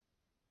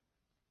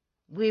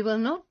We will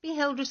not be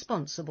held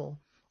responsible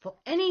for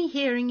any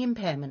hearing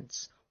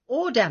impairments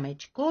or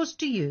damage caused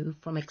to you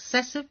from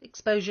excessive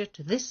exposure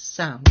to this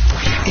sound.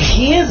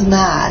 He is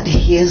mad.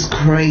 He is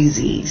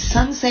crazy.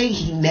 Some say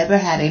he never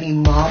had any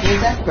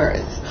marbles at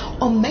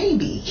birth. Or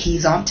maybe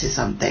he's onto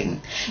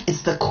something.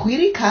 It's the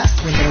Query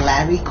Cast with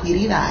Larry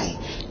Query Lie.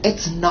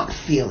 It's not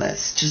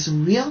fearless, just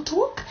real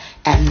talk.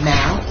 And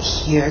now,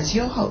 here's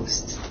your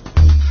host.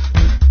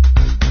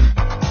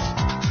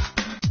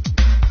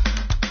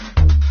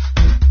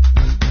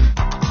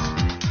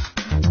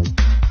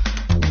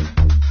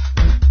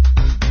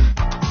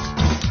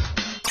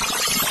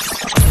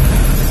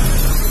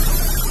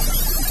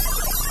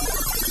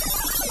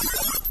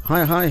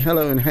 Hi,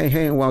 hello, and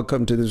hey, and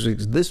welcome to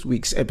this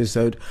week's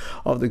episode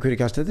of the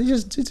Criticast. Did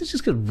I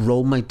just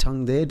roll my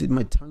tongue there? Did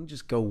my tongue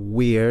just go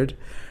weird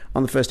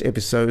on the first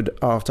episode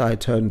after I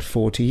turned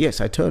 40?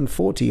 Yes, I turned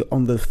 40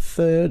 on the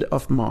 3rd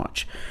of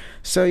March.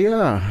 So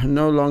yeah,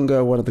 no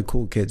longer one of the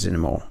cool kids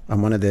anymore.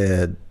 I'm one of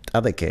the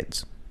other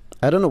kids.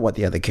 I don't know what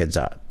the other kids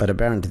are, but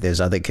apparently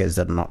there's other kids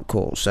that are not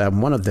cool. So I'm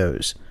one of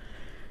those.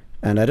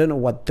 And I don't know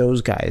what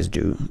those guys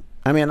do.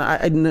 I mean,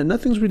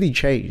 nothing's really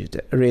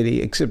changed,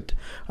 really, except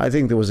I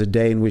think there was a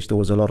day in which there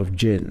was a lot of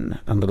gin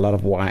and a lot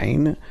of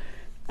wine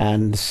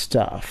and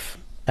stuff.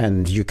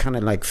 And you kind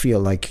of like feel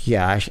like,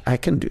 yeah, I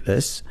can do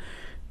this.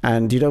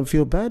 And you don't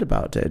feel bad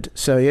about it.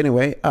 So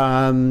anyway,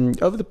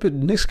 over the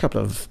next couple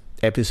of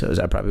episodes,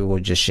 I probably will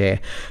just share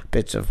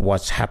bits of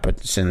what's happened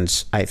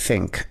since I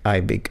think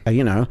I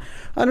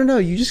don't know,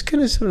 you just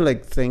kind of sort of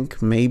like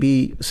think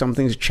maybe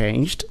something's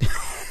changed.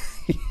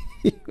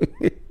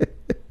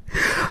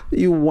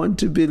 You want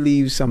to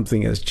believe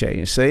something has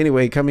changed. So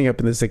anyway, coming up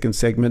in the second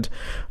segment,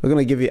 we're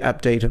going to give you an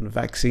update on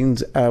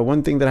vaccines.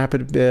 One thing that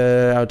happened,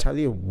 I'll tell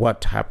you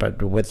what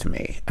happened with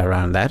me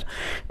around that.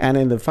 And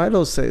in the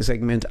final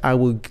segment, I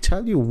will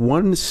tell you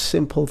one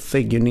simple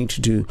thing you need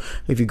to do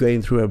if you're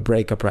going through a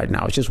breakup right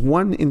now. It's just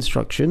one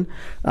instruction,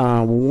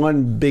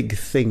 one big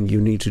thing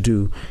you need to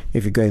do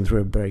if you're going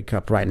through a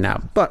breakup right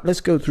now. But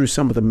let's go through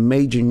some of the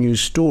major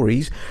news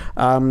stories.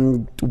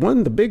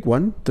 The big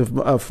one,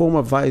 the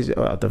former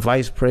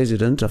vice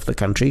president of the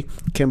country,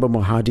 Kemba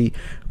Mohadi,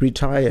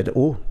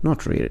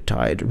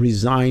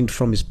 resigned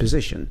from his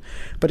position.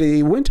 But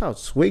he went out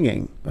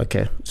swinging.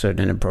 Okay, so an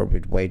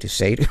inappropriate way to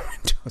say it. He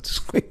went out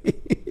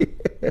swinging.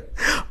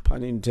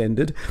 Pun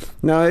intended.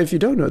 Now, if you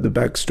don't know the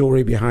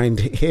backstory behind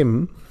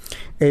him,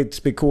 it's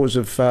because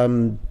of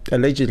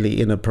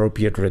allegedly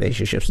inappropriate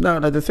relationships. Now,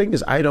 the thing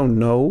is, I don't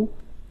know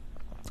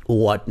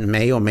what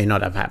may or may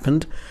not have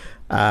happened,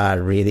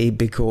 really,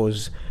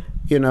 because,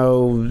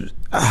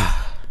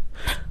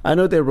 I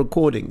know they're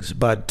recordings,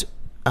 but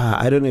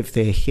I don't know if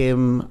they're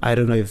him. I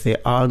don't know if they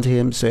aren't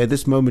him. So at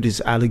this moment,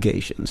 it's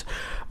allegations.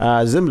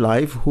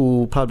 ZimLive,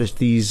 who published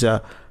these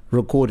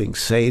recordings,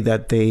 say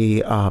that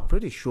they are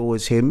pretty sure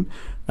it's him,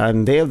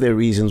 and they have their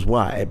reasons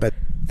why, but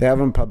they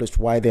haven't published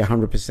why they're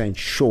 100%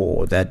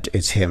 sure that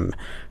it's him.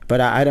 But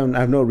I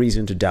have no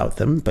reason to doubt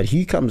them. But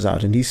he comes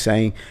out and he's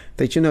saying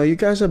that, you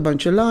guys are a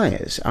bunch of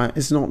liars.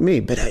 It's not me.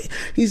 But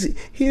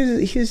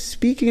he's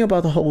speaking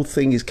about the whole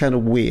thing is kind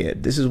of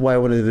weird. This is why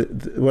one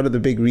of the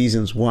big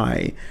reasons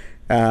why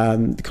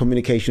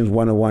Communications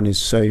 101 is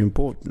so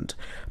important.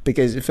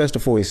 Because first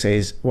of all, he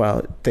says,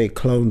 well, they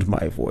cloned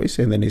my voice.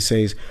 And then he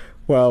says,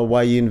 well,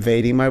 why are you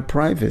invading my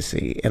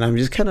privacy? And I'm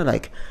just kind of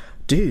like,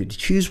 dude,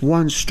 choose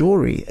one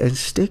story and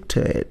stick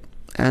to it.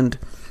 And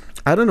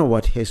I don't know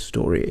what his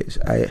story is.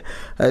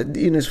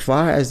 As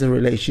far as the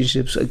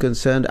relationships are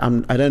concerned,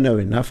 I don't know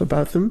enough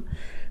about them.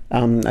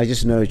 I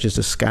just know it's just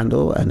a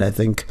scandal, and I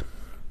think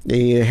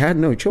he had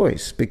no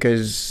choice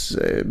because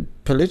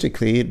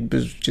politically it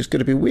was just going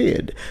to be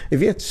weird.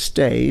 If he had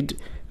stayed,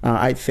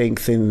 I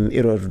think then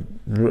it would have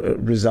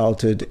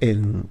resulted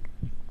in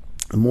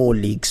more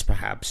leaks,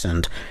 perhaps,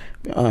 and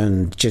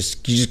you're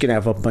just gonna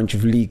have a bunch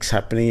of leaks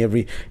happening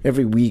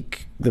every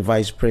week. The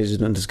vice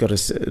president has got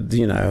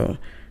to,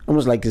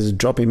 almost like he's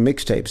dropping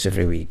mixtapes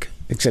every week,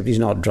 except he's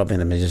not dropping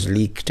them; it's just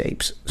leak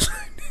tapes.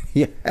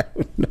 Yeah,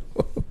 no.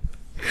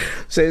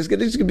 So it's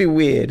gonna be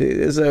weird.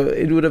 So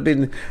it would have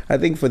been, I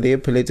think, for their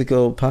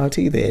political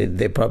party,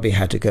 they probably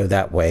had to go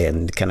that way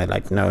and kind of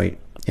like, no, you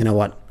know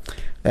what?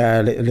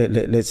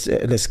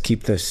 Let's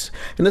keep this.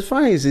 And as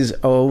far as his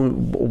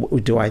own,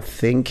 do I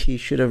think he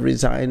should have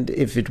resigned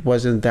if it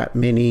wasn't that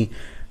many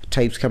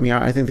tapes coming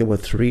out? I think there were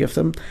 3 of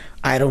them.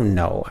 I don't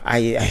know.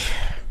 I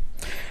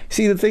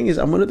see, the thing is,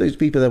 I'm one of those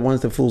people that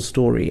wants the full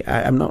story.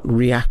 I'm not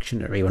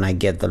reactionary when I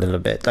get the little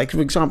bit. Like,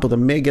 for example, the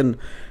Meghan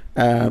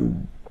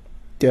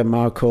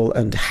Markle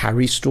and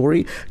Harry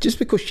story, just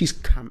because she's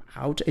come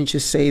out and she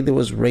say there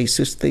was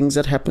racist things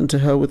that happened to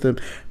her with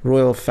the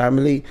royal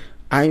family,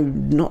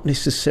 I'm not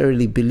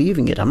necessarily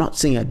believing it. I'm not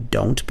saying I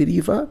don't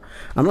believe her.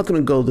 I'm not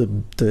going to go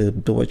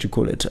the what you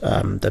call it,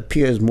 the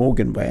Piers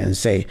Morgan way and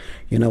say,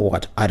 you know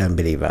what, I don't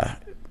believe her.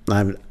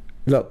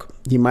 Look,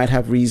 you might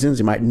have reasons.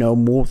 You might know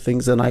more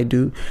things than I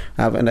do.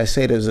 And I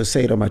say it, as I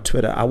say it on my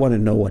Twitter, I want to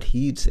know what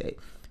he'd say,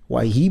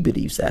 why he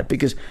believes that.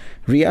 Because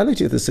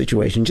reality of the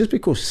situation, just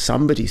because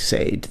somebody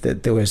said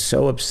that they were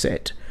so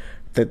upset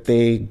that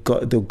they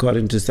got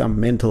into some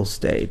mental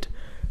state.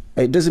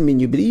 It doesn't mean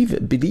you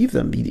believe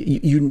them.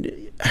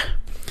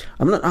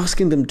 I'm not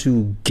asking them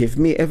to give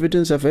me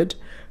evidence of it,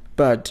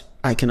 but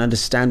I can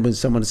understand when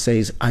someone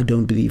says, I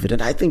don't believe it.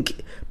 And I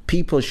think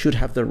people should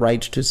have the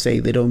right to say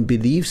they don't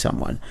believe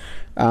someone.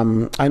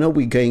 I know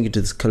we're going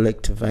into this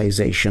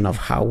collectivization of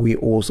how we're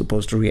all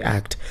supposed to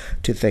react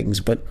to things,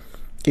 but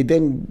it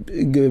then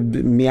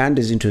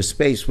meanders into a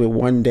space where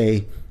one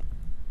day,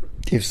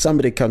 if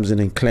somebody comes in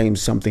and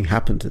claims something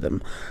happened to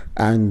them,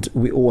 and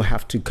we all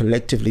have to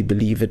collectively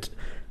believe it,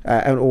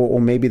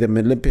 or maybe they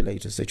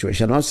manipulate a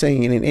situation. I'm not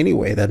saying in any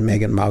way that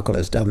Meghan Markle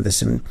has done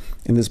this in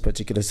this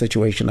particular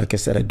situation. Like I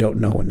said, I don't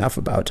know enough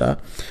about her.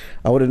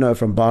 I wouldn't know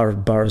from bar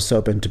of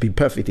soap, and to be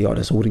perfectly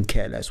honest, I wouldn't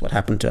care less what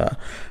happened to her.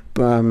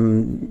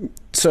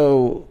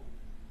 So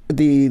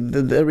the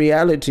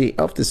reality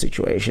of the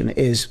situation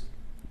is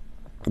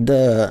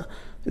the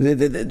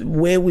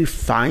where we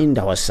find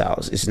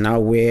ourselves is now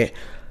where,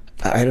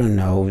 I don't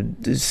know,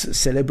 this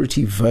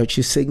celebrity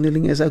virtue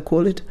signaling, as I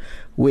call it,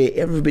 where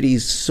everybody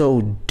is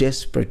so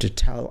desperate to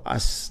tell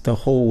us, the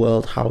whole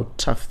world, how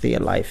tough their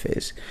life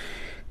is.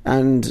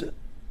 And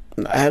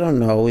I don't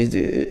know,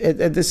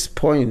 at this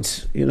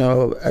point,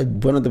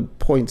 one of the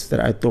points that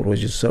I thought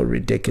was just so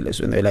ridiculous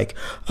when they're like,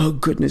 oh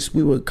goodness,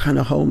 we were kind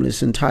of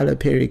homeless and Tyler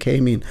Perry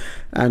came in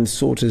and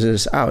sorted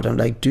us out. I'm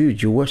like,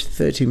 dude, you're worth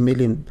 £30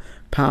 million.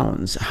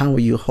 How are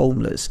you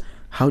homeless?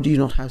 How do you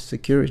not have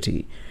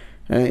security?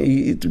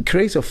 It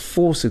creates a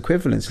false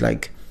equivalence,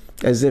 like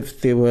as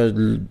if they were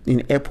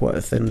in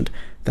Epworth and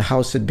the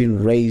house had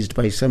been raised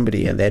by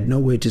somebody and they had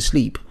nowhere to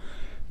sleep.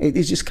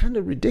 It's just kind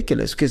of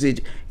ridiculous because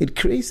it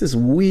creates this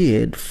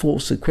weird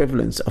false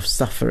equivalence of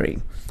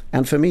suffering,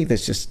 and for me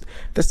that's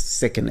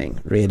sickening.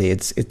 Really,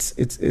 it's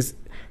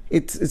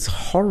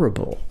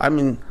horrible. I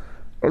mean,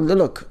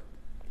 look,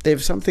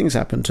 if something's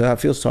happened to her, I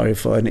feel sorry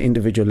for an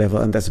individual level,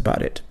 and that's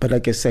about it. But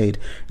like I said,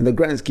 in the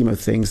grand scheme of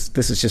things,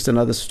 this is just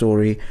another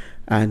story,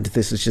 and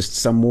this is just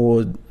some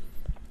more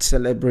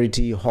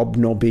celebrity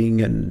hobnobbing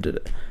and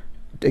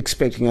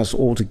expecting us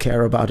all to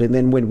care about it. And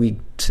then when we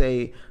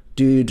say,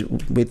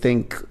 dude, we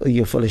think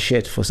you're full of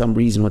shit for some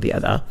reason or the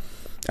other,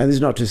 and it's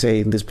not to say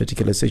in this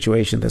particular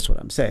situation that's what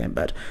I'm saying,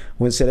 but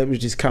when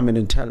celebrities come in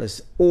and tell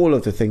us all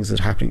of the things that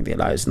are happening in their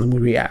lives, and then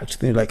we react,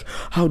 they're like,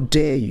 how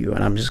dare you?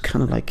 And I'm just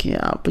kind of like,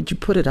 yeah, but you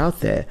put it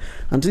out there.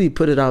 Until you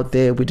put it out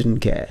there, we didn't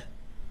care.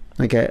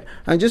 Okay,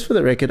 and just for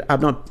the record,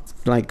 I'm not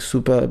like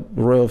super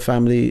royal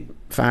family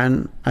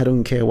fan. I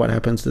don't care what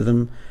happens to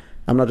them.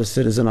 I'm not a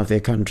citizen of their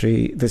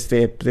country. That's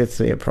their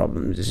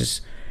problem.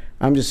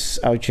 I'm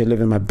just out here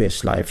living my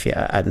best life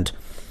here, and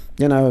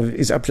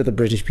it's up to the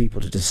British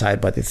people to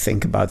decide what they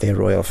think about their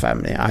royal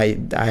family. I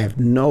have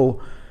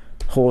no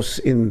horse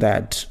in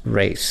that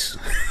race.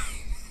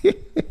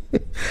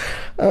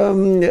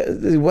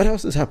 What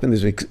else has happened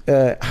this week?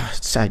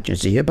 Sad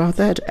news to hear about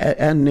that.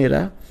 Anne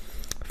Nera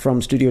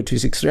from Studio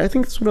 263. I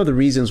think it's one of the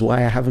reasons why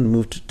I haven't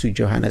moved to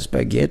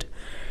Johannesburg yet.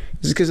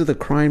 It's because of the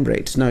crime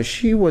rates. Now,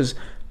 she was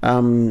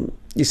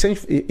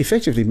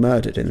effectively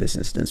murdered in this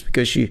instance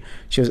because she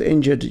was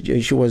injured.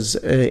 She was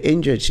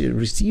injured. She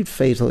received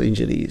fatal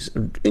injuries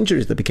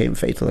that became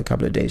fatal a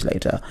couple of days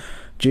later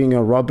during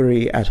a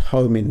robbery at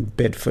home in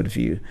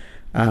Bedfordview,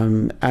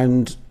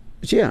 and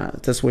yeah,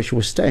 that's where she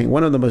was staying.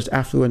 One of the most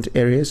affluent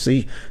areas.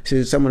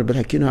 So someone would be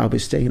like, I'll be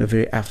staying in a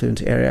very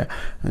affluent area,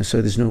 and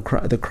so there's no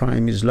the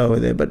crime is lower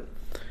there. But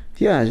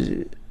yeah,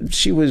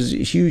 she was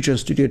huge on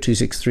Studio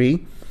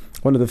 263.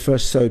 One of the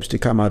first soaps to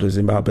come out of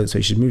Zimbabwe,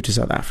 so she moved to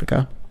South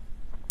Africa,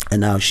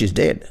 and now she's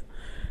dead.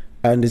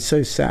 And it's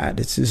so sad.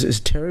 It's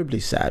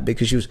terribly sad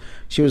because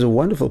she was a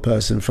wonderful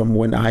person from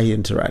when I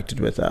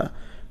interacted with her,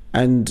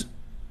 and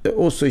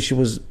also she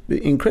was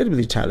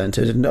incredibly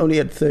talented. And only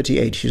at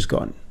 38, she's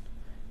gone.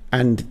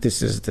 And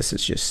this is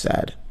just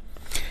sad.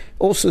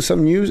 Also,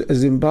 some news: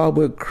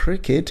 Zimbabwe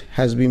cricket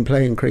has been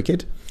playing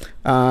cricket.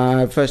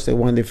 First, they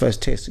won their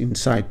first test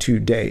inside 2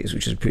 days,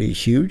 which is pretty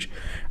huge,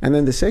 and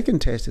then the second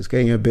test is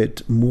going a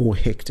bit more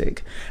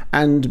hectic.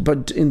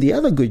 But in the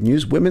other good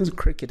news, women's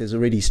cricket has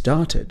already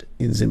started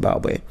in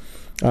Zimbabwe.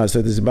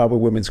 So the Zimbabwe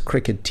women's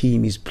cricket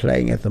team is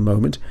playing at the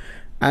moment,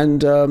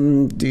 and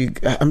I'm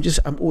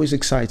always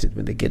excited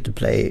when they get to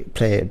play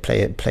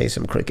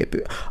some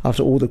cricket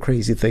after all the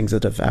crazy things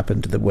that have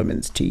happened to the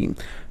women's team,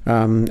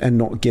 and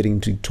not getting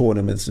to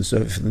tournaments and so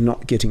forth,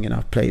 not getting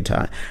enough play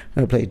time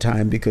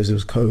because it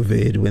was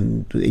COVID,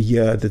 when a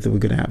year that they were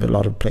going to have a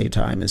lot of play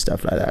time and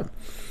stuff like that.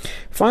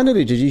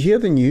 Finally, did you hear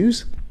the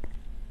news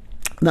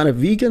that a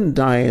vegan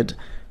diet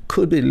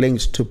could be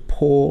linked to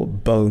poor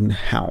bone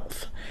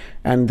health?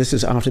 And this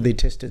is after they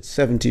tested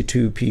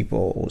 72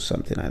 people or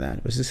something like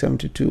that. Was it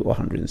 72 or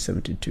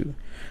 172?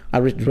 I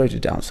wrote it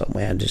down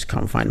somewhere and just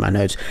can't find my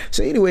notes.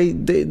 So anyway,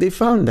 they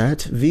found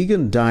that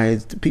vegan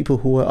diets, people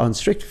who were on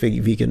strict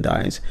vegan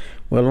diets,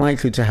 were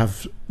likely to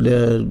have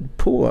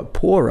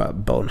poorer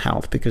bone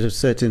health because of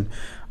certain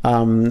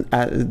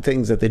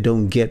things that they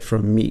don't get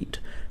from meat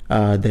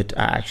that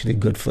are actually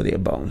good for their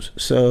bones.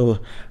 So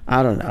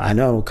I don't know. I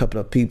know a couple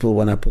of people,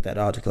 when I put that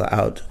article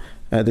out,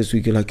 this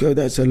week, you're like, oh,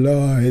 that's a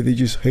lie. They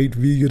just hate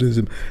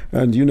veganism.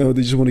 And,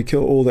 they just want to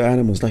kill all the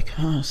animals. Like,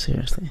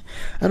 seriously?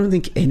 I don't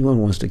think anyone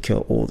wants to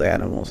kill all the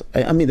animals.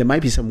 I mean, there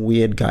might be some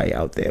weird guy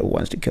out there who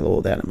wants to kill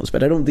all the animals,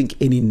 but I don't think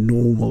any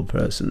normal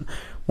person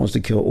wants to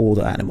kill all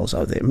the animals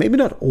out there. Maybe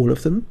not all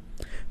of them.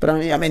 But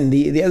I mean,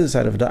 the other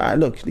side of it,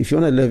 look, if you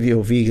want to live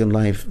your vegan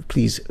life,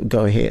 please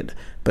go ahead.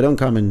 But don't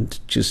come and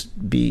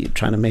just be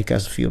trying to make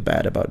us feel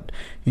bad about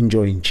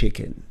enjoying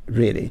chicken,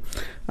 really.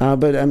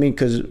 But I mean,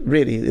 because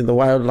really, in the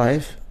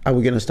wildlife, are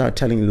we going to start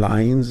telling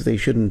lions they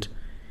shouldn't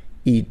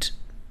eat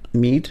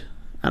meat?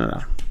 I don't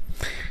know.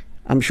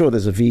 I'm sure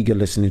there's a vegan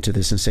listening to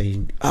this and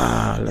saying,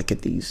 look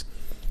at these.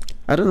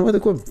 I don't know what they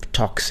call them,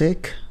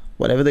 toxic,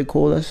 whatever they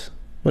call us,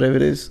 whatever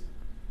it is.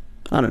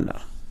 I don't know.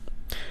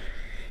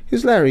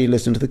 Here's Larry,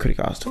 listen to the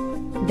Criticast.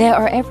 There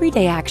are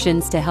everyday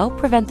actions to help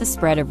prevent the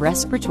spread of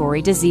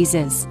respiratory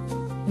diseases.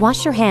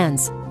 Wash your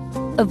hands.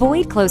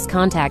 Avoid close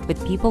contact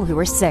with people who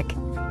are sick.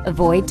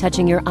 Avoid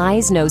touching your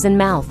eyes, nose, and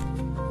mouth.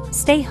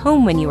 Stay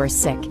home when you are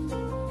sick.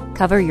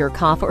 Cover your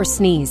cough or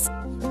sneeze.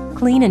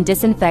 Clean and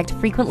disinfect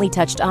frequently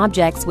touched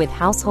objects with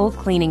household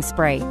cleaning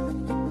spray.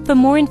 For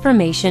more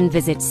information,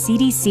 visit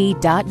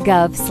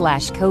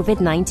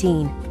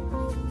cdc.gov/COVID-19.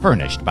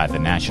 Furnished by the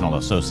National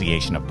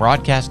Association of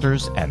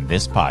Broadcasters and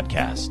this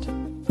podcast.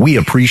 We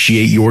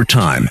appreciate your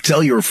time.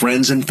 Tell your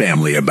friends and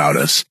family about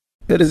us.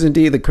 It is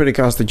indeed the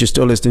Criticast that you're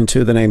still listening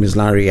to. The name is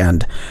Larry,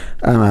 and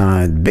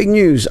big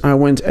news. I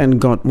went and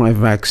got my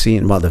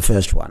vaccine, well, the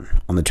first one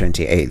on the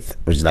 28th,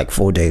 which is like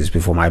 4 days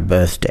before my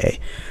birthday.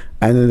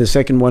 And then the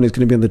second one is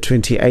going to be on the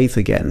 28th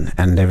again.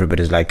 And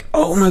everybody's like,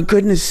 oh my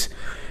goodness,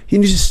 you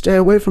need to stay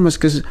away from us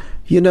because,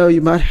 you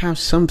might have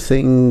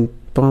something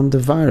from the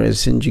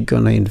virus and you're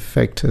going to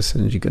infect us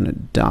and you're going to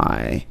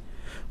die.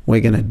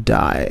 We're going to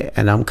die.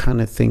 And I'm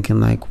kind of thinking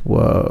like,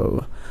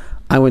 whoa.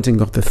 I went and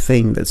got the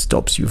thing that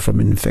stops you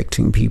from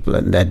infecting people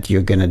and that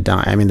you're going to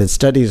die. I mean, the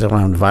studies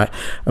around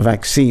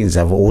vaccines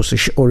have also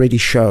already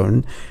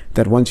shown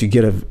that once you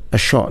get a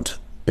shot,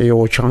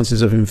 your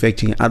chances of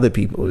infecting other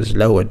people is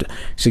lowered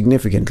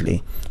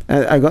significantly.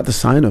 I got the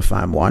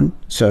Sinopharm one,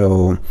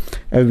 so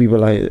I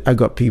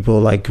got people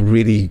like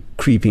really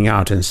creeping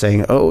out and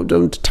saying, oh,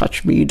 don't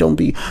touch me, don't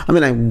be... I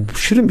mean, I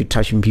shouldn't be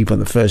touching people in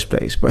the first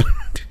place, but...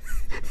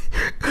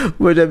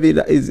 but I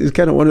mean, it's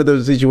kind of one of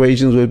those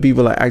situations where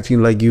people are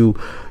acting like you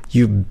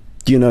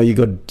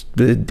got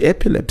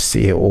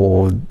epilepsy,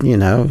 or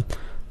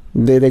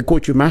they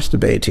caught you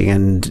masturbating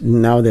and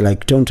now they're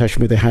like, don't touch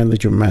me with the hand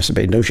that you're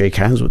masturbating, don't shake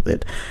hands with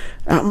it.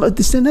 But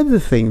there's another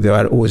thing though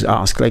I always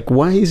ask, like,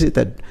 why is it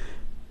that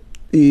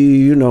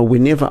we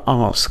never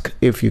ask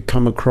if you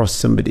come across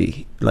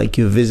somebody, like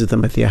you visit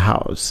them at their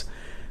house,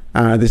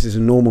 this is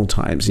in normal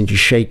times, and you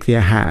shake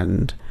their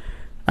hand,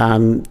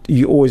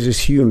 you always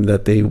assume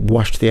that they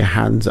washed their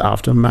hands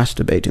after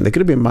masturbating. They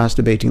could have been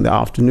masturbating in the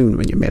afternoon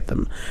when you met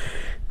them.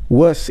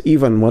 Worse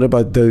even, what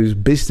about those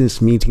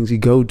business meetings you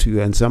go to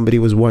and somebody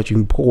was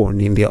watching porn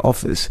in their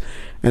office,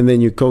 and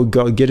then you go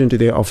get into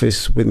their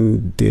office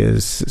when their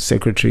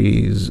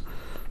secretaries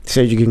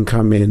said you can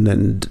come in,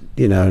 and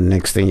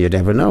next thing you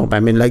never know. I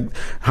mean, like,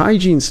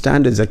 hygiene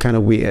standards are kind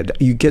of weird.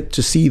 You get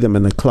to see them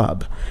in the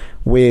club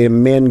where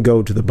men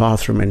go to the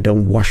bathroom and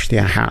don't wash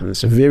their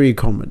hands. Very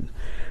common.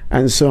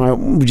 And so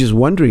I'm just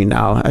wondering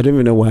now, I don't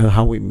even know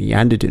how we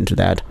meandered into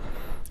that.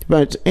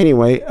 But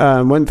anyway,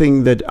 one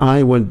thing that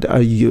I want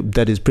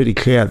that is pretty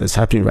clear that's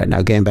happening right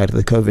now, getting back to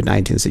the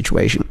COVID-19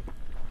 situation,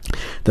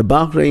 the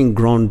Bahrain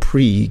Grand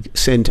Prix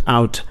sent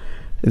out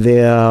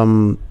their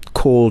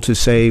call to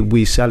say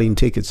we're selling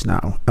tickets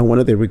now. And one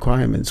of the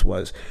requirements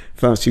was,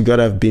 first, you've got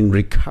to have been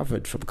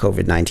recovered from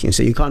COVID-19.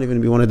 So you can't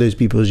even be one of those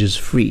people who's just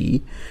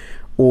free,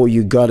 or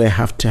you got to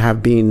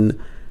have been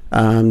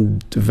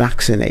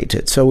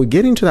vaccinated. So we're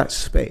getting to that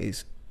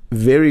space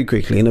very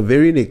quickly in a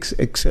very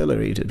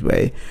accelerated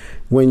way,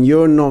 when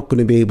you're not going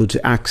to be able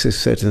to access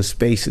certain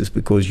spaces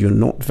because you're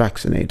not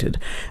vaccinated.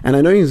 And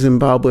I know in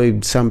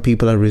Zimbabwe some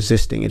people are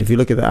resisting it. If you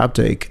look at the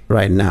uptake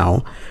right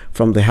now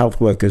from the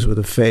health workers with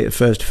the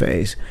first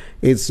phase,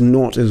 it's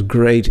not as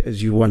great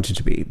as you want it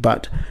to be.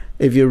 But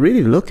if you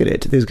really look at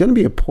it, there's going to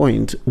be a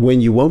point when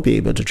you won't be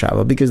able to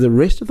travel, because the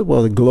rest of the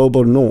world, the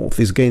global north,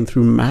 is going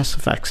through mass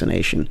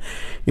vaccination.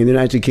 In the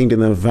United Kingdom,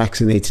 they're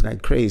vaccinated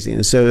like crazy,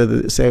 and so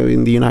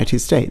in the United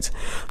States.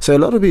 So a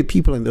lot of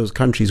people in those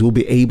countries will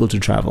be able to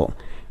travel,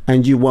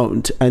 and you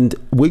won't. And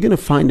we're going to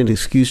find an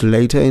excuse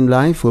later in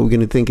life where we're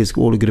going to think it's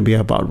all going to be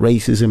about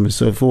racism and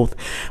so forth.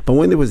 But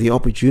when there was the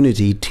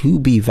opportunity to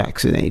be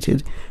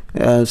vaccinated,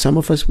 some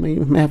of us may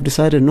have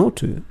decided not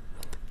to.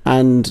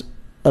 And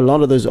a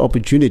lot of those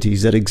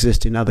opportunities that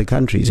exist in other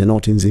countries and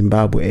not in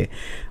Zimbabwe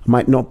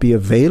might not be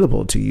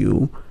available to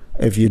you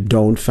if you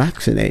don't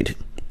vaccinate.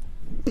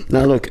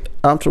 Now, look,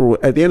 after all,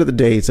 at the end of the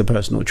day, it's a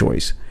personal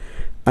choice.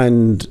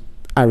 And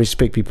I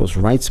respect people's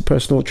rights to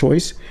personal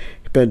choice.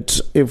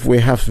 But if we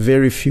have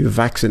very few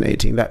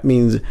vaccinating, that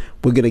means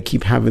we're going to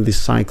keep having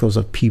these cycles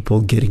of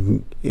people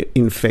getting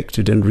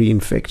infected and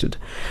reinfected.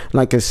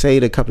 Like I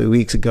said a couple of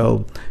weeks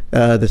ago,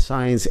 the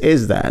science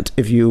is that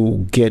if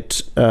you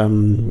get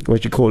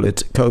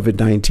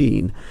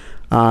COVID-19,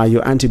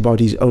 your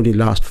antibodies only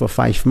last for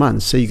 5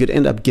 months. So you could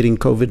end up getting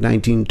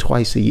COVID-19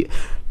 twice a year,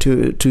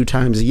 two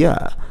times a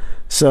year.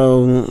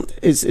 So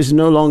it's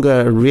no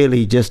longer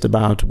really just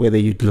about whether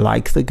you'd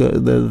like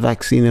the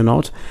vaccine or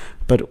not,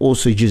 but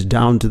also just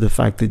down to the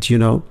fact that,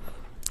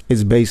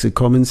 it's basic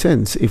common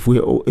sense. If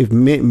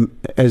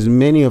as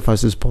many of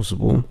us as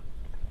possible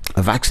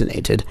are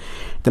vaccinated,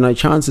 then our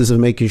chances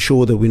of making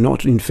sure that we're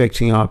not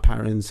infecting our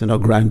parents and our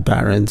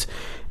grandparents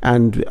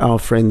and our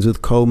friends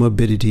with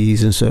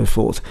comorbidities and so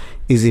forth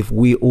is if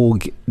we all,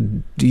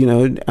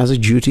 as a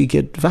duty,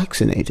 get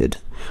vaccinated.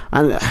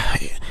 And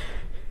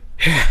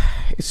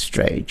it's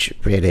strange,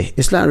 really.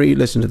 It's Larry, you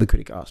listen to the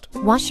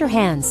Criticast. Wash your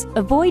hands,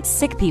 avoid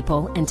sick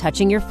people, and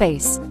touching your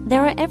face.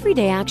 There are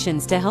everyday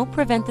actions to help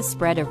prevent the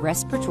spread of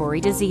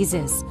respiratory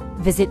diseases.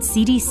 Visit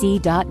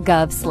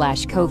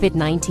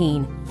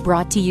cdc.gov/COVID-19.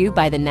 Brought to you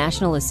by the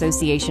National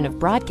Association of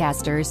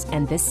Broadcasters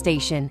and this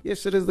station.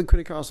 Yes, it is the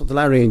Criticast of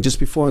Larry. And just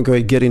before I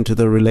get into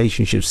the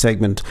relationship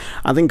segment,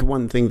 I think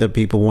one thing that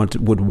people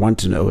would want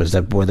to know is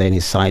that were there any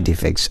side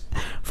effects?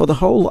 For the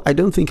whole, I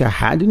don't think I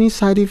had any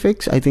side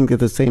effects. I think at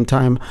the same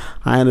time,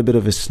 I had a bit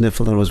of a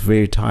sniffle and was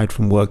very tired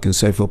from work and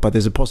so forth. But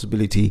there's a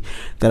possibility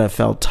that I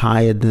felt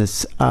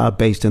tiredness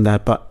based on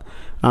that. But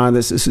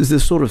this is the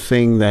sort of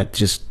thing that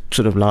just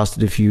sort of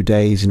lasted a few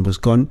days and was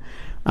gone.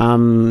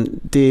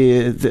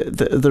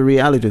 The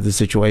reality of the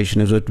situation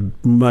is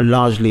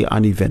largely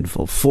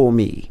uneventful for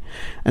me.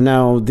 And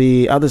now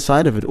the other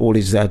side of it all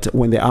is that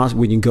when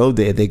you go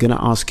there, they're going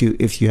to ask you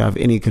if you have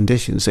any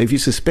conditions. So if you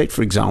suspect,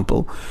 for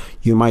example,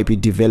 you might be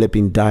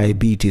developing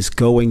diabetes,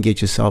 go and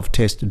get yourself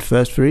tested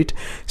first for it,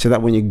 so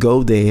that when you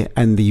go there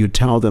and you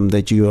tell them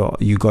that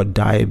you got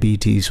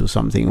diabetes or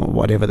something or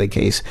whatever the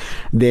case,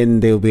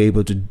 then they'll be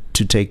able to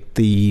take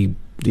the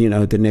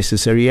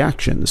necessary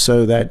action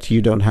so that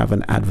you don't have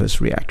an adverse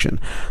reaction.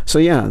 So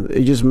yeah,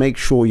 just make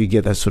sure you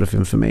get that sort of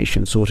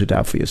information sorted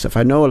out for yourself.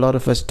 I know a lot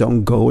of us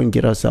don't go and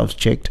get ourselves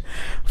checked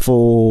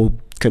for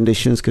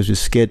conditions because we're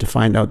scared to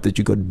find out that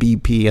you got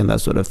BP and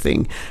that sort of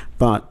thing.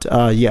 But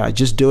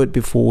just do it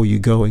before you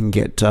go and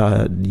get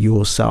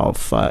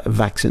yourself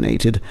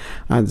vaccinated,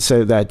 and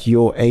so that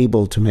you're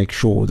able to make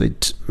sure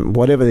that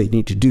whatever they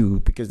need to do,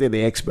 because they're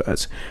the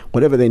experts,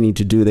 whatever they need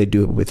to do, they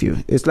do it with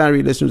you. It's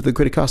Larry, listen to the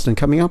Criticast, and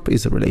coming up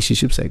is the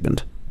relationship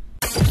segment.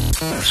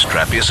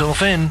 Strap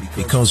yourself in,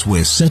 because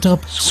we're set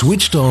up,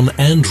 switched on,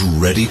 and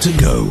ready to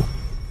go.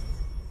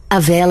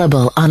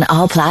 Available on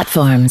all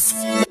platforms.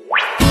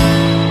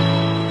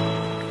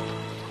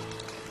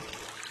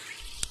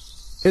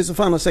 It's the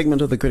final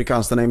segment of the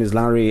Criticast. The name is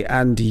Larry,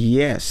 and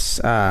yes,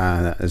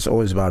 it's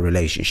always about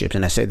relationships.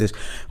 And I said there's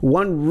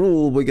one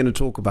rule we're going to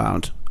talk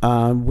about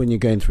when you're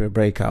going through a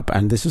breakup,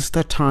 and this is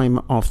the time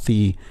of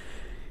the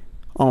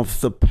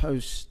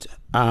post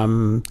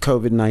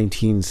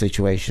COVID-19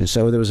 situation.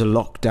 So there was a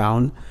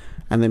lockdown,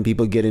 and then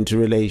people get into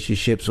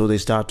relationships, or they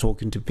start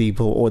talking to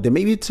people, or they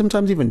maybe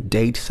sometimes even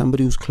date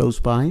somebody who's close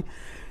by,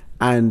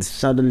 and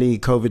suddenly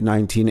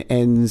COVID-19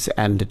 ends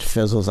and it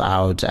fizzles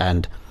out,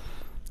 and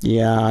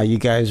yeah, you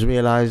guys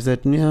realize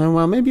that,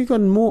 maybe you've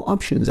got more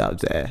options out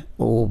there,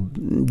 or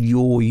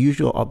your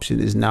usual option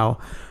is now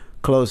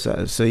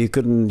closer. So you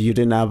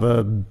didn't have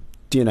a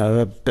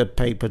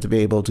paper to be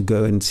able to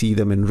go and see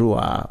them in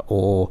Rua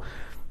or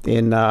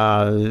in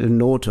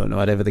Norton or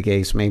whatever the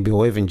case may be,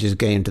 or even just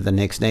go into the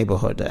next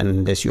neighborhood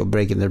unless you're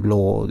breaking the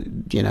law,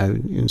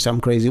 in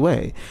some crazy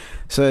way.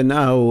 So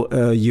now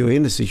you're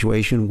in a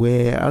situation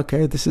where,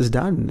 okay, this is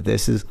done.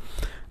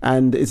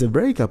 And it's a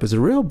breakup. It's a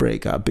real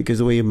breakup because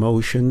of the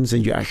emotions,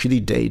 and you actually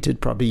dated,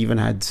 probably even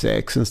had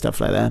sex and stuff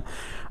like that.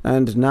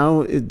 And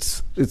now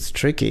it's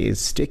tricky,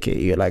 it's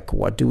sticky. You're like,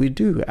 what do we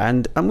do?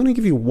 And I'm going to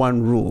give you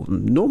one rule.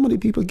 Normally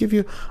people give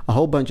you a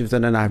whole bunch of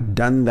them, and I've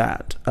done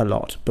that a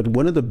lot. But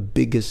one of the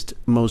biggest,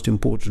 most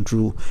important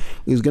rule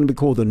is going to be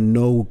called the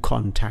no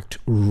contact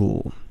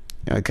rule.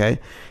 Okay?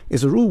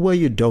 It's a rule where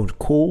you don't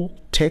call,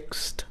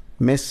 text,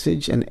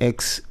 message, and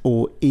X,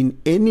 or in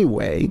any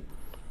way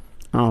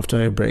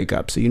after a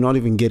breakup. So you're not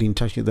even getting in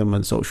touch with them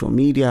on social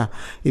media.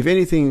 If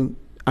anything,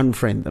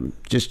 unfriend them.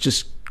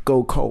 Just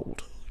go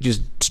cold.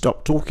 Just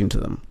stop talking to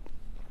them.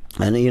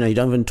 And you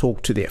don't even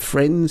talk to their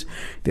friends,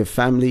 their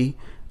family.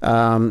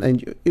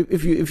 And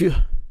if you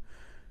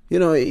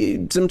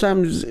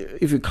sometimes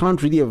if you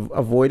can't really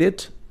avoid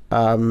it,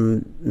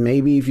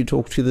 maybe if you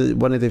talk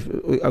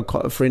to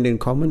a friend in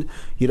common,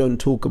 you don't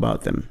talk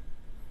about them.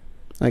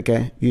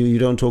 Okay, you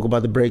don't talk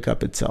about the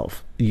breakup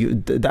itself.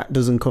 That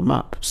doesn't come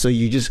up. So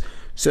you just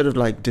sort of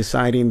like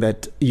deciding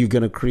that you're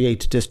going to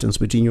create distance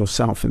between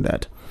yourself and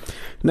that.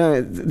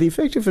 Now, the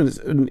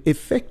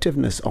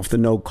effectiveness of the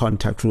no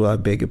contact rule, I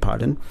beg your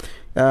pardon,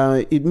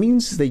 it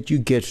means that you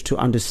get to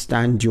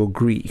understand your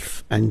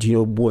grief and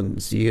your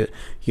wounds. You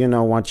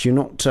know what, you're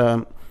not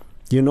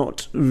you're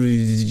not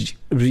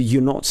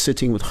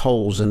sitting with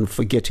holes and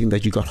forgetting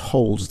that you got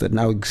holes that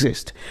now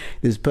exist.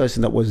 This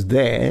person that was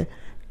there,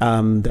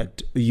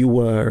 that you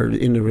were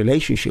in a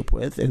relationship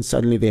with, and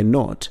suddenly they're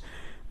not.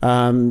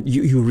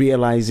 You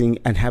realizing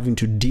and having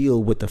to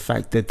deal with the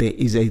fact that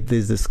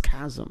there's this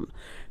chasm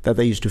that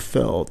they used to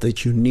fill,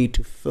 that you need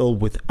to fill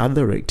with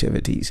other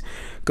activities.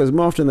 Because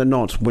more often than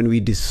not, when we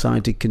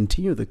decide to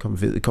continue the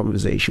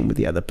conversation with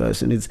the other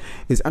person, it's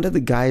under the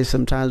guise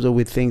sometimes where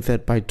we think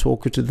that by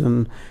talking to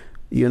them,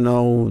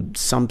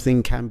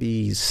 something can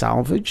be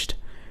salvaged.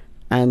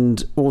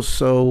 And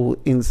also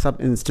in some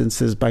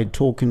instances, by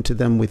talking to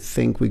them, you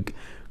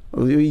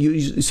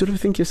sort of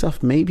think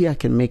yourself, maybe I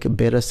can make a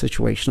better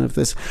situation of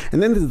this.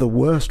 And then there's the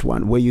worst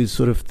one where you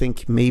sort of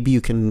think maybe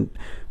you can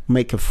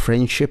make a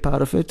friendship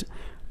out of it.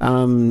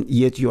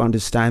 Yet you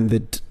understand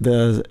that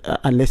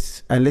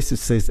unless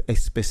it's a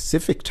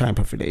specific type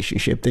of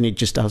relationship, then it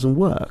just doesn't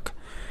work.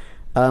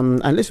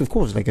 Unless, of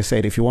course, like I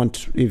said, if you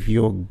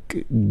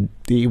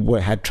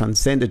had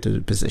transcended to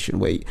the position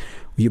where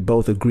you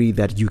both agree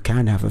that you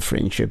can have a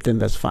friendship, then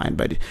that's fine.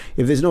 But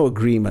if there's no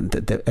agreement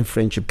that a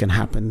friendship can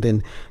happen,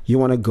 then you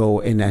want to go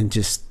in and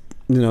just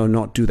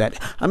not do that.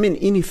 I mean,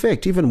 in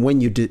effect, even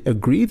when you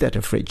agree that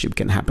a friendship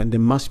can happen, there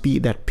must be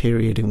that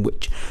period in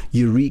which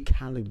you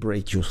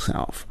recalibrate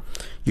yourself.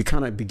 You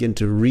kind of begin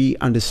to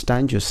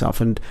re-understand yourself,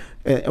 and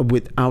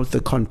without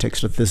the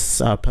context of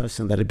this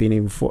person that had been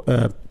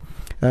important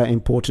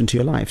to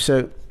your life.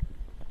 So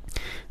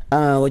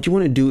what you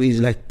want to do is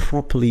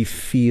properly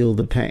feel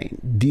the pain,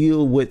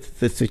 deal with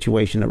the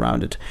situation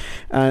around it,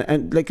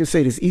 and like I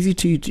said, it's easy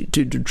to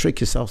trick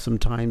yourself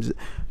sometimes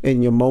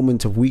in your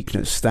moment of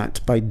weakness,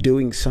 that by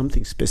doing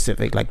something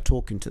specific like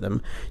talking to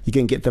them, you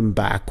can get them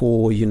back,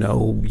 or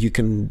you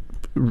can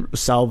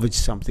salvage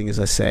something, as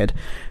I said.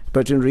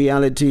 But in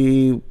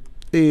reality,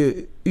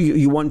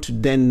 you want to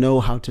then know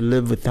how to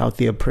live without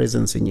their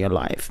presence in your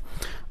life.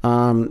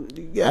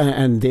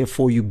 And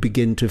therefore you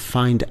begin to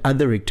find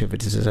other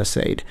activities, as I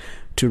said,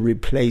 to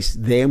replace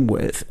them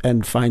with,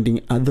 and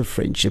finding other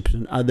friendships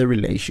and other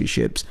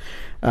relationships.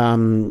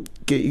 You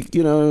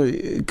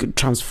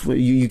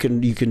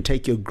can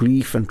take your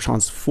grief and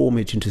transform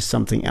it into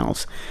something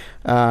else.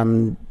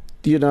 Sometimes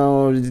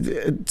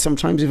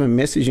even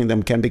messaging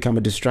them can become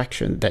a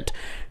distraction. That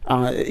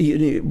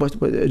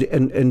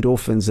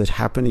endorphins that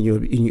happen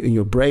in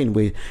your brain,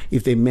 where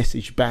if they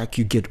message back,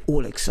 you get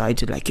all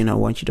excited,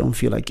 once you don't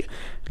feel like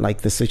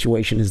the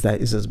situation is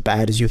as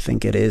bad as you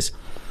think it is.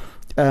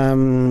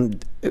 Another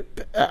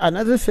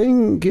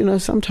thing,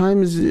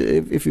 sometimes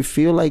if you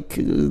feel like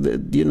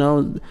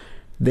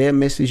they're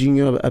messaging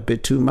you a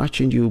bit too much,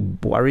 and you're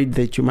worried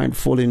that you might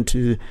fall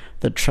into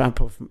the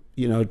trap of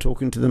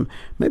talking to them,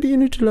 maybe you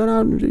need to learn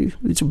how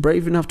to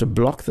brave enough to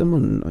block them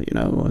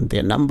on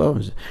their number,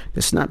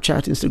 their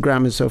Snapchat,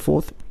 Instagram, and so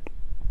forth.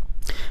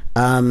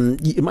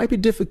 It might be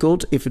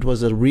difficult if it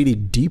was a really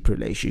deep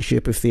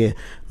relationship, if they're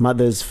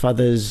mothers,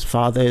 fathers,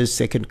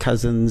 second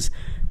cousins,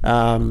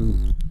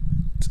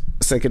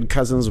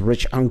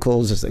 rich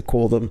uncles, as they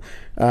call them.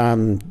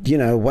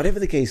 Whatever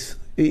the case,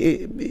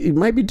 it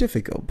might be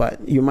difficult,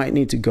 but you might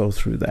need to go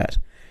through that.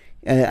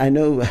 I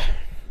know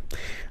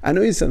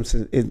in some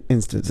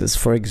instances,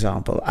 for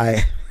example,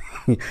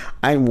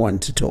 I'm one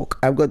to talk.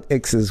 I've got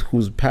exes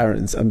whose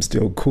parents I'm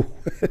still cool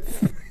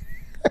with.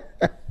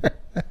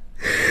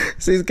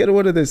 So it's kind of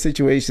one of those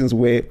situations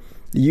where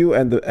you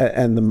and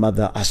the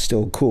mother are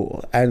still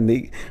cool,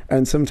 and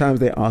sometimes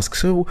they ask,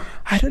 so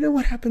I don't know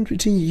what happened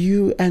between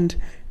you and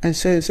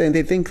so and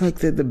they think like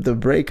the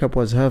breakup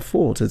was her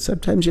fault, and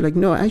sometimes you're like,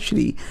 no,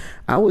 actually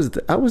I was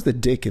the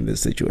dick in this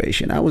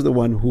situation. I was the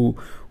one who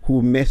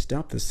messed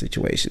up the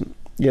situation,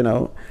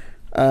 but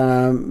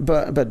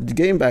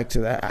getting back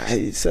to that,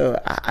 I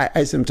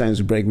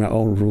sometimes break my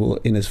own rule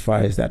in as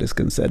far as that is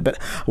concerned.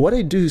 But what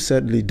I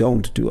certainly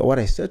don't do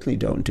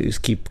is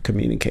keep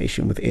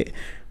communication with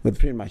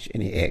pretty much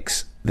any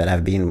ex that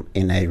I've been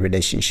in a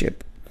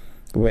relationship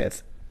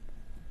with.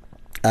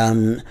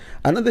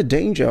 Another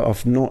danger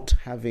of not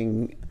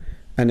having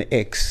an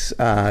ex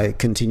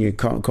continue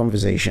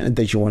conversation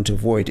that you want to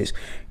avoid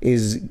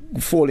is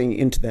falling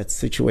into that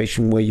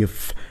situation where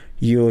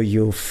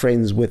you're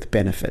friends with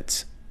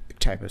benefits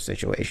type of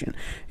situation.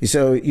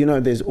 So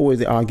there's always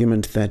the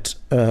argument that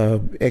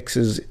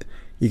exes,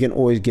 you can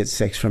always get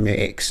sex from your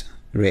ex,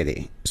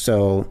 really.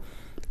 So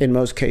in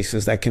most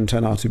cases that can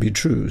turn out to be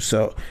true.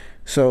 So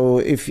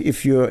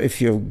if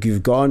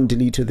you've gone,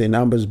 deleted their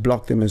numbers,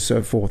 blocked them, and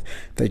so forth,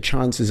 the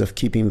chances of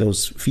keeping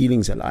those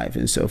feelings alive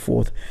and so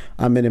forth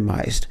are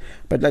minimized.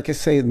 But like I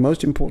say, the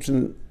most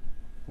important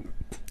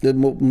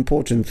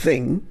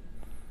thing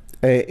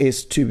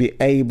is to be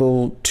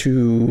able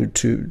to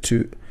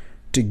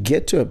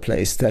get to a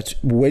place that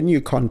when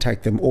you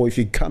contact them, or if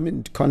you come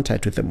in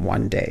contact with them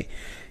one day,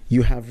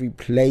 you have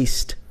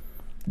replaced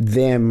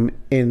them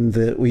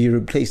you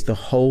replace the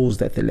holes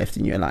that they left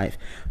in your life.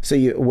 So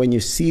when you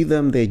see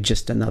them, they're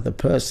just another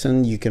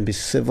person. You can be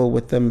civil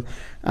with them,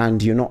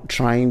 and you're not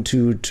trying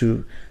to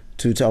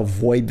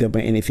avoid them or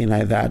anything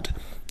like that.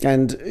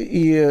 And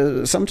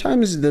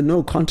sometimes the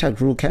no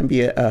contact rule can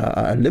be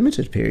a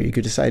limited period. You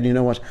could decide, you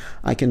know what,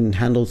 I can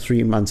handle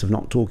 3 months of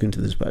not talking to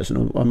this person,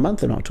 or a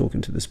month of not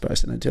talking to this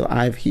person until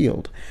I've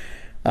healed.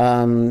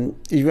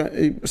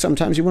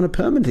 Sometimes you want to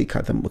permanently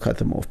cut them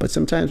off, but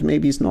sometimes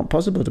maybe it's not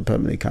possible to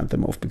permanently cut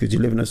them off because you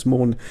live in a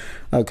small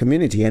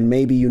community, and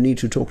maybe you need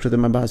to talk to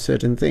them about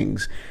certain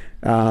things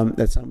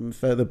at some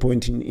further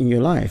point in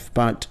your life.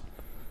 But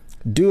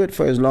do it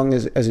for as long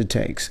as it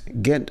takes.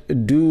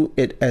 Do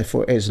it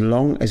for as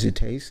long as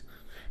it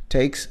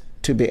takes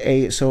to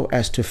be so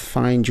as to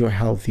find your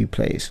healthy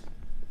place.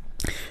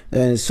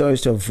 And so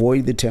as to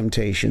avoid the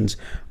temptations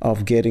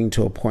of getting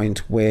to a point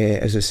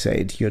where, as I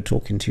said, you're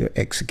talking to your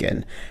ex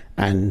again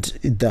and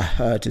the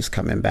hurt is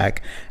coming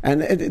back.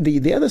 And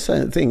the other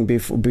thing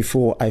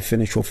before I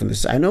finish off on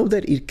this, I know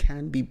that it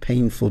can be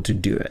painful to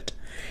do it.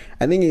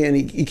 I think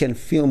it can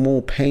feel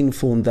more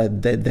painful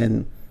than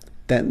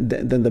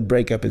the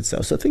breakup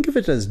itself. So think of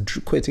it as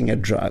quitting a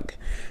drug.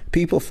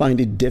 People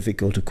find it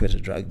difficult to quit a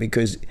drug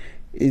because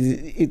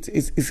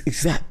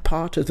it's that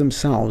part of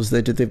themselves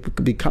that they've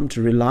become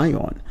to rely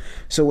on.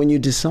 So when you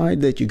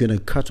decide that you're going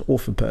to cut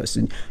off a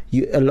person,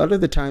 a lot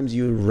of the times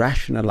you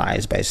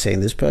rationalize by saying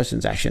this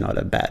person's actually not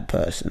a bad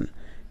person,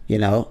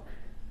 and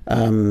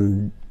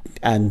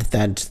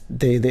that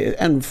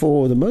and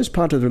for the most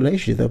part of the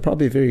relationship, they're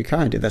probably very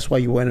kind. That's why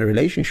you were in a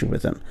relationship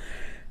with them.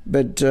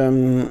 But,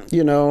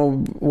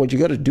 what you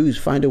got to do is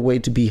find a way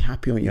to be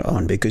happy on your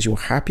own, because you're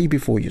happy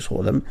before you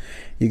saw them.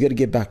 You got to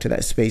get back to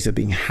that space of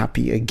being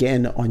happy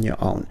again on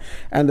your own.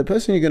 And the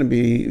person you're going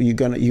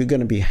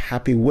to be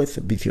happy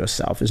with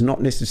yourself is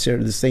not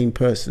necessarily the same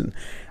person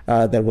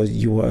that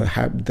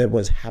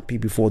was happy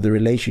before the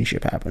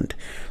relationship happened.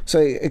 So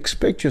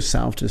expect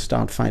yourself to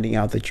start finding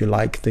out that you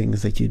like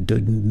things that you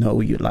didn't know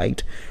you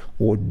liked,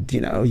 or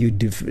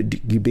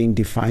you're being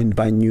defined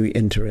by new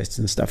interests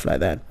and stuff like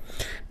that,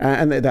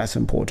 and that's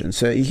important.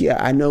 So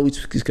yeah, I know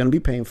it's going to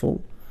be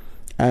painful,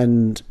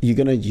 and you're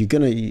gonna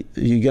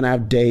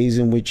have days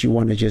in which you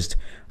want to just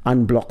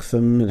unblock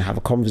them and have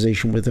a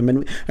conversation with them,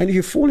 and if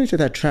you fall into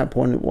that trap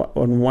on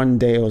one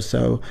day or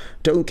so,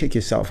 don't kick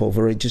yourself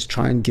over it. Just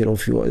try and get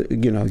off your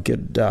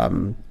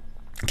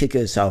kick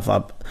yourself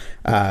up,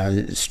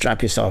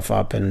 strap yourself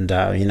up, and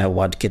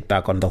get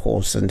back on the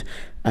horse and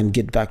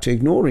get back to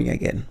ignoring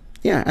again.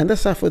 Yeah, and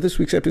that's that for this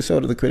week's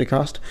episode of the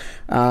Criticast.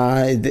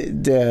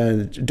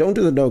 Don't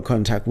do the no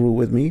contact rule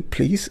with me,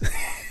 please.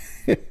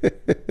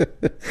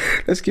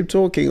 Let's keep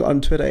talking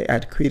on Twitter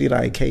at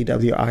Kwirirai,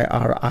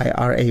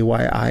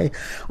 KWIRIRAYI,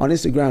 on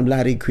Instagram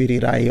Larry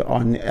Kwirirai,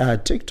 on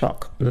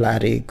TikTok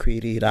Larry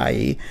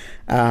Kwirirai,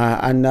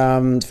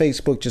 and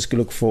Facebook just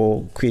look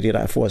for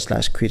Kwirirai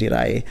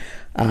 /Kwirirai.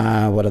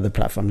 What other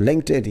platform?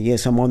 LinkedIn,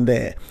 yes, I'm on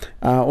there.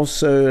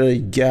 Also,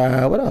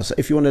 what else?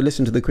 If you want to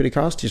listen to the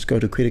Criticast, just go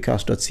to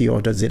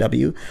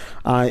criticast.co.zw.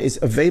 It's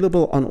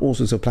available on all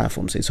sorts of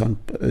platforms. It's on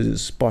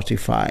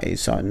Spotify.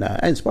 It's on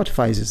and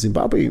Spotify is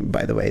Zimbabwean,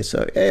 by the way.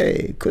 So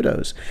hey,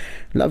 kudos,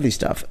 lovely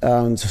stuff.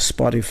 On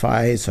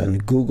Spotify, it's on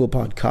Google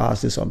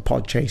Podcasts, it's on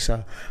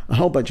Podchaser, a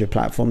whole bunch of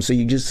platforms. So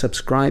you just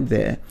subscribe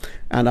there,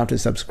 and after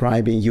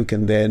subscribing, you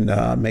can then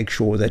make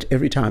sure that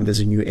every time there's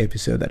a new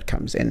episode that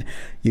comes in,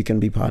 you can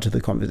be part of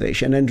the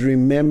conversation. And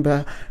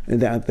remember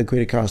that the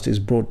Criticast is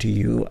brought to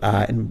you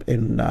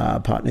in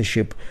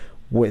partnership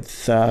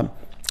with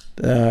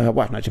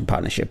not in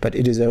partnership, but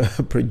it is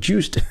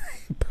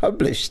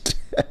published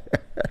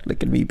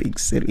look at me being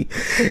silly.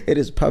 It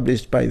is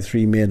published by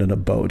 3 Men on a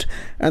Boat.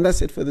 And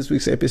that's it for this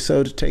week's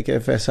episode. Take care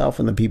of yourself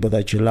and the people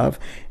that you love.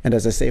 And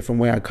as I say, from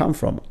where I come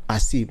from,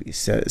 Asibi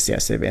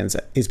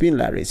Siyasebenza. It's been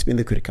Larry. It's been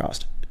the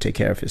Criticast. Take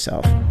care of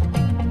yourself.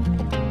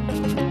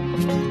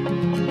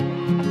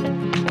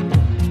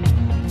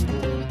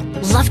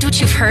 Loved what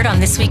you've heard on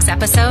this week's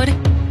episode?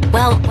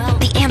 Well,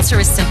 the answer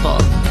is simple.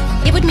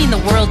 It would mean the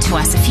world to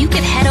us if you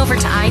could head over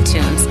to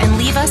iTunes and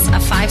leave us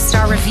a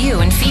 5-star review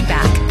and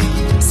feedback.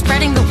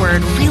 Spreading the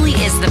word really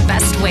is the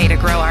best way to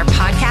grow our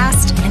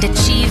podcast and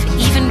achieve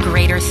even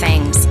greater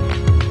things.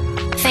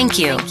 Thank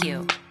you.